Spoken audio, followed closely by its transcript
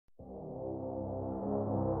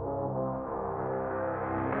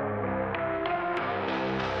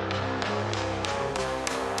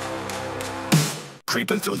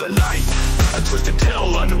creeping through the night. A twisted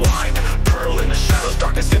tale unwind, pearl in the shadows,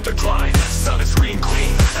 darkness intertwined. Sun is green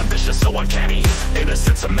queen, ambitious so uncanny,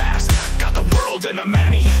 innocence a mask, got the world in a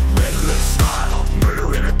mani. Red lips smile,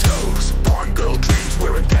 murder in her toes, barn girl dreams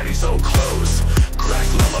wearing daddy's old clothes.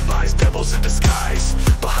 Cracked lullabies, devils in disguise,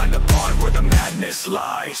 behind the barn where the madness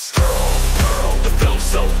lies. Pearl, pearl, the film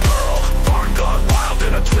so pearl, barn gone wild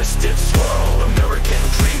in a twisted swirl. American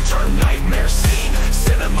dream turned nightmare scene,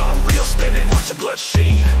 cinema reel spinning, watch the blood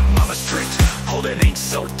sheen. Mama strict, holding ink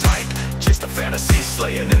so tight, chase the fantasy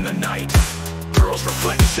slaying in the night. Pearl's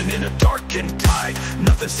reflection in a darkened tide,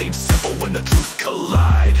 nothing seems simple when the truth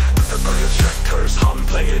collide. The projectors hum,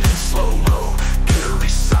 play it in slow-mo, eerie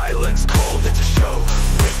silence, cold it's a show.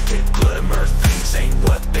 Wicked glimmer, things ain't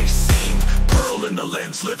what they seem. Pearl in the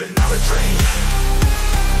lens, living out a dream.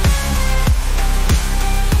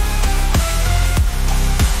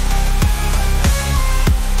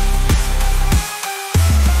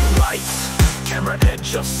 Camera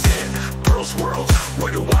edge of sin, Pearl's world,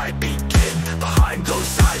 where do I begin? Behind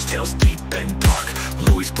those eyes, tales deep and dark,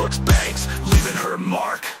 Louise Brooks Banks, leaving her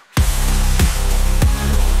mark.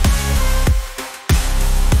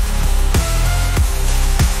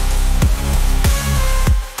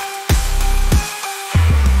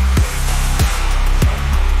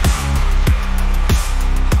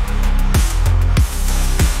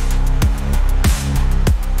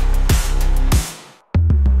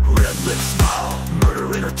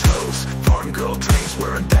 Girl dreams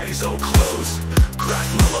wearing daddy's old clothes,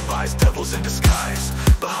 cracked lullabies, devils in disguise,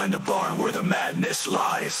 behind the barn where the madness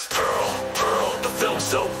lies. Pearl, pearl, the film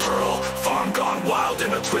so pearl, farm gone wild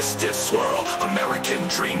in a twisted swirl. American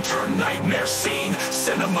dream turned nightmare scene,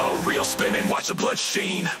 cinema reel spinning, watch the blood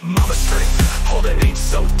sheen. Mama strict, holding ink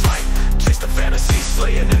so tight, chase the fantasy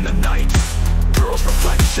slaying in the night. Pearl's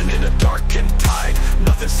reflection in a darkened tide,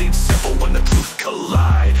 nothing seems simple when the truth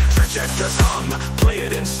collide. Projectors hum, play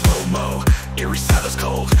it in slow-mo, eerie silence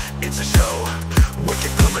cold, it's a show.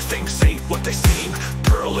 Wicked glimmer, things ain't what they seem.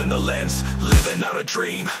 Pearl in the lens, living out a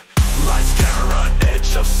dream. Lights, camera,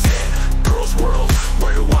 edge of sin, Pearl's world,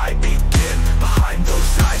 where do I begin? Behind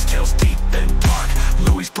those eyes, tales deep and dark,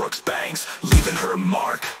 Louise Brooks Banks, leaving her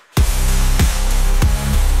mark.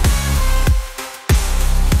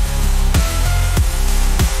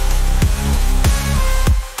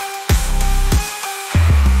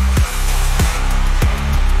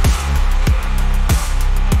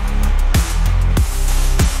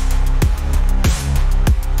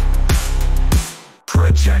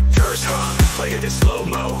 Projectors hum, play it in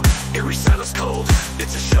slow-mo, eerie silence cold,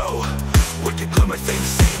 it's a show. Wicked glimmer,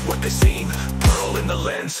 things ain't what they seem. Pearl in the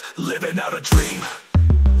lens, living out a dream.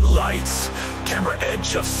 Lights, camera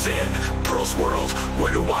edge of sin, Pearl's world,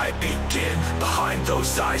 where do I begin? Behind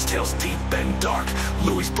those eyes, tales deep and dark,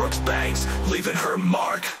 Louise Brooks Banks, leaving her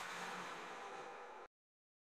mark.